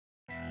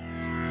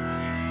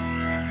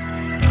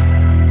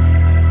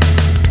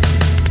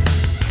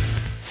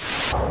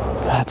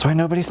That's why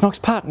nobody smokes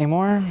pot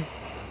anymore.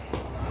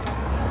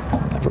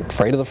 They're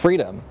afraid of the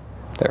freedom.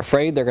 They're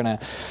afraid they're gonna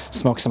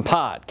smoke some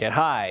pot, get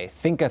high,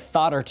 think a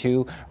thought or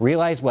two,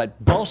 realize what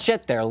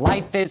bullshit their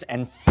life is,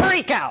 and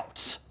freak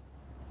out!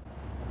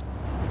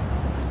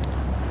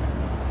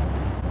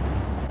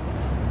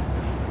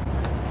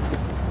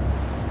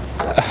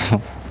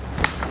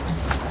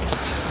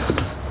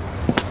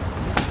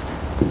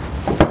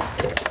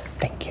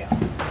 Thank you.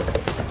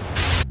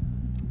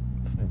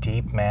 It's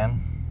deep,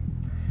 man.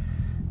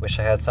 Wish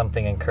I had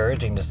something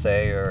encouraging to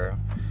say or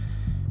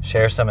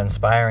share some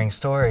inspiring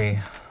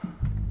story.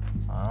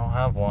 I don't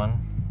have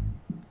one.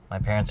 My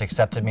parents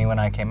accepted me when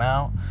I came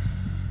out,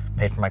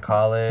 paid for my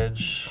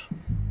college,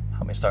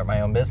 helped me start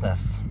my own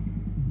business.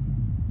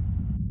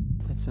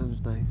 That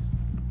sounds nice.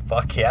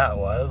 Fuck yeah, it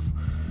was.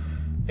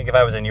 I think if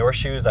I was in your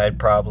shoes, I'd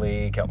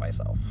probably kill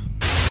myself.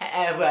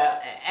 Well,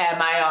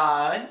 am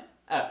I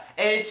on?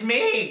 It's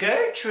me,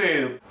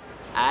 Gertrude.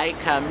 I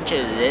come to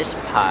this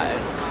park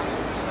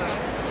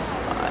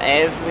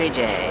every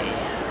day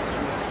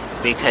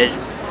because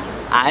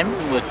I'm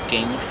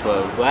looking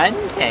for one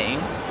thing,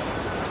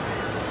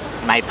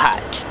 my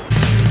pot.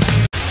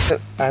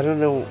 I don't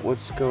know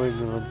what's going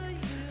on.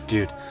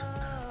 Dude,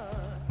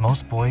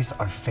 most boys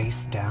are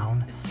face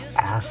down,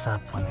 ass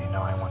up when they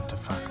know I want to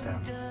fuck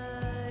them.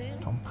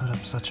 Don't put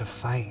up such a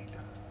fight.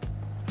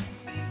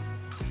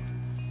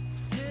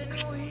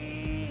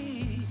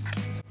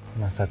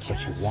 Unless that's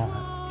what you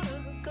want.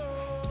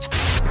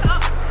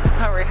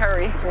 Hurry,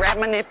 hurry. Grab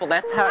my nipple.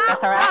 That's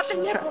our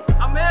action.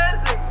 I'm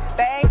missing.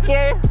 Thank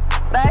you.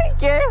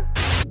 Thank you.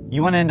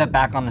 You want to end up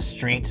back on the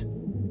street?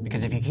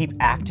 Because if you keep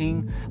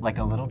acting like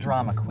a little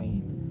drama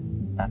queen,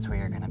 that's where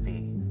you're gonna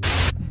be.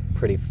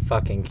 Pretty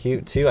fucking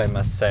cute too, I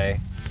must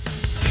say.